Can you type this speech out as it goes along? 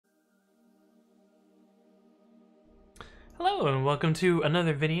Hello and welcome to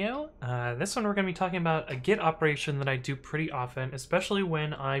another video. This one we're going to be talking about a git operation that I do pretty often, especially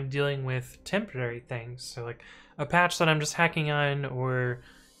when I'm dealing with temporary things. So like a patch that I'm just hacking on, or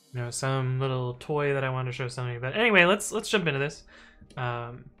some little toy that I want to show something. But anyway, let's jump into this.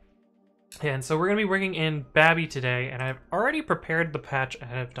 And so we're going to be working in Babby today, and I've already prepared the patch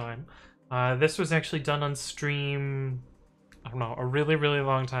ahead of time. This was actually done on stream, I don't know, a really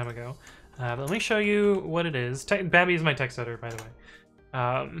long time ago. But let me show you what it is. Babby is my text editor, by the way.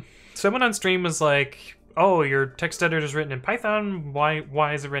 Someone on stream was like, "Oh, your text editor is written in Python.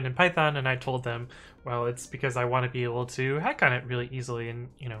 Why is it written in Python?" And I told them, "Well, it's because I want to be able to hack on it really easily and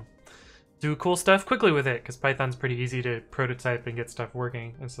do cool stuff quickly with it, because Python's pretty easy to prototype and get stuff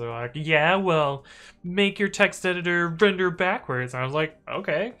working." And so they're like, "Yeah, well, make your text editor render backwards." And I was like,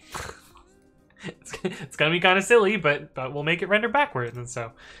 "Okay." It's gonna be kind of silly, but we'll make it render backwards. And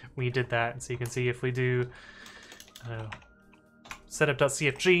so we did that. And so you can see if we do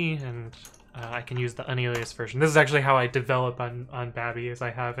setup.cfg, and I can use the unaliased version. This is actually how I develop on Babby, is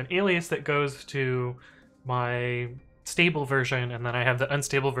I have an alias that goes to my stable version, and then I have the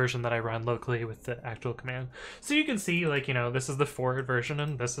unstable version that I run locally with the actual command. So you can see, like, this is the forward version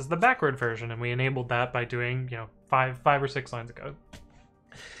and this is the backward version, and we enabled that by doing, five or six lines of code.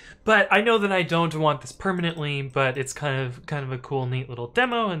 But I know that I don't want this permanently, but it's kind of a cool, neat little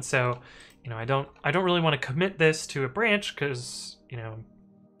demo, and so, I don't really want to commit this to a branch, because,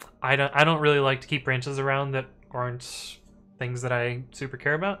 I don't really like to keep branches around that aren't things that I super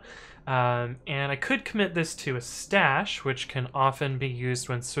care about. And I could commit this to a stash, which can often be used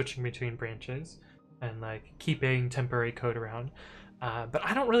when switching between branches and like keeping temporary code around. But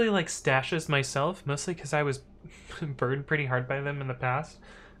I don't really like stashes myself, mostly because I was burned pretty hard by them in the past.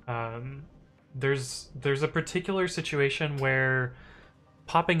 There's a particular situation where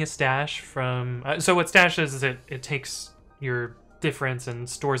popping a stash from so what stash is it takes your difference and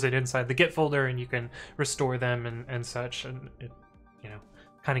stores it inside the git folder, and you can restore them and such, and it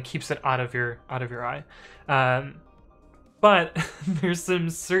kind of keeps it out of your eye. But there's some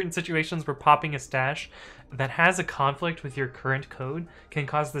certain situations where popping a stash that has a conflict with your current code can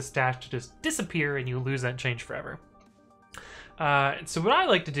cause the stash to just disappear, and you lose that change forever. So what I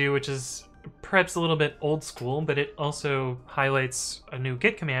like to do, which is perhaps a little bit old school, but it also highlights a new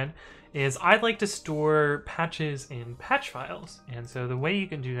git command, is I'd like to store patches in patch files. And so the way you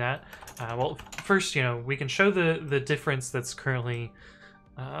can do that, well, first, we can show the difference that's currently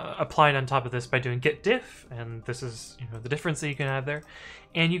applied on top of this by doing git diff, and this is the difference that you can have there.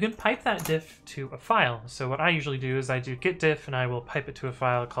 And you can pipe that diff to a file. So what I usually do is I do git diff, and I will pipe it to a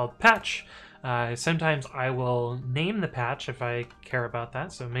file called patch. Sometimes I will name the patch if I care about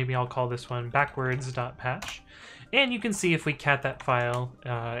that, so maybe I'll call this one backwards.patch. And you can see if we cat that file,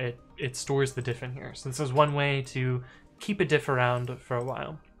 it stores the diff in here. So this is one way to keep a diff around for a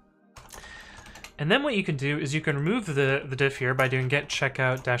while. And then what you can do is you can remove the diff here by doing get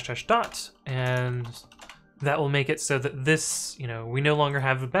checkout --dot, and that will make it so that this, we no longer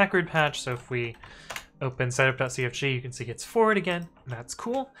have the backward patch. So if we open setup.cfg, you can see it's forward again. That's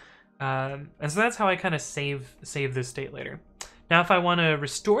cool. And so that's how I kind of save this state later. Now, if I want to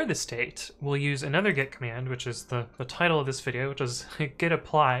restore the state, we'll use another git command, which is the title of this video, which is git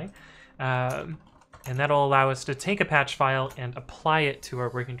apply. And that'll allow us to take a patch file and apply it to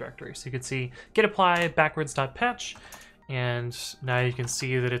our working directory. So you can see git apply backwards.patch, and now you can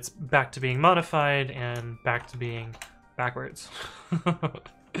see that it's back to being modified and back to being backwards.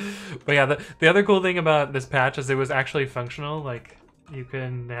 But yeah, the other cool thing about this patch is it was actually functional. Like, you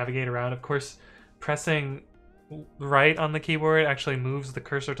can navigate around. Of course, pressing right on the keyboard actually moves the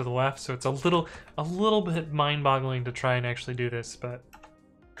cursor to the left, so it's a little bit mind-boggling to try and actually do this. But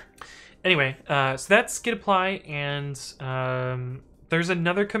anyway, so that's git apply, and there's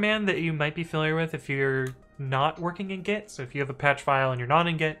another command that you might be familiar with if you're not working in Git. So if you have a patch file and you're not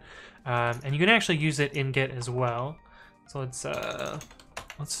in Git, and you can actually use it in Git as well. So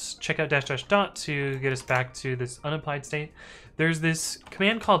let's check out --dot to get us back to this unapplied state. There's this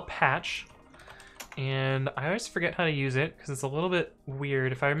command called patch, and I always forget how to use it because it's a little bit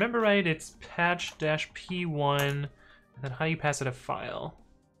weird. If I remember right, it's patch -p1, and then how do you pass it a file?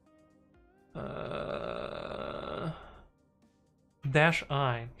 -i.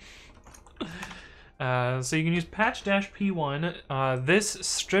 So you can use patch -p1. This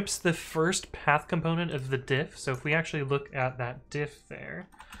strips the first path component of the diff. So if we actually look at that diff there,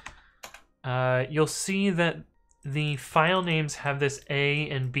 you'll see that the file names have this A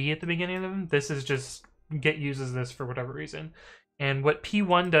and B at the beginning of them. This is just, Git uses this for whatever reason. And what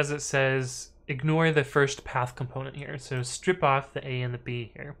P1 does, it says, ignore the first path component here. So strip off the A and the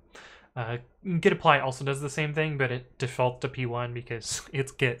B here. Git apply also does the same thing, but it defaults to P1 because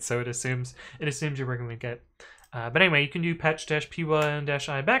it's Git, so it assumes you're working with Git. But anyway, you can do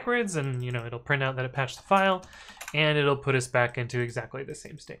patch-p1-i backwards, and it'll print out that it patched the file, and it'll put us back into exactly the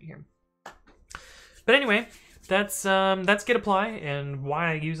same state here. But anyway, that's git apply and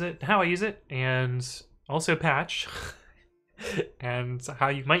why I use it, how I use it, and also patch, and how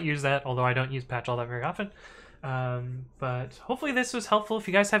you might use that. Although I don't use patch all that very often. But hopefully this was helpful. If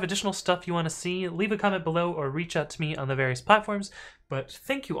you guys have additional stuff you want to see, leave a comment below or reach out to me on the various platforms. But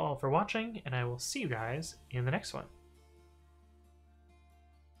thank you all for watching, and I will see you guys in the next one.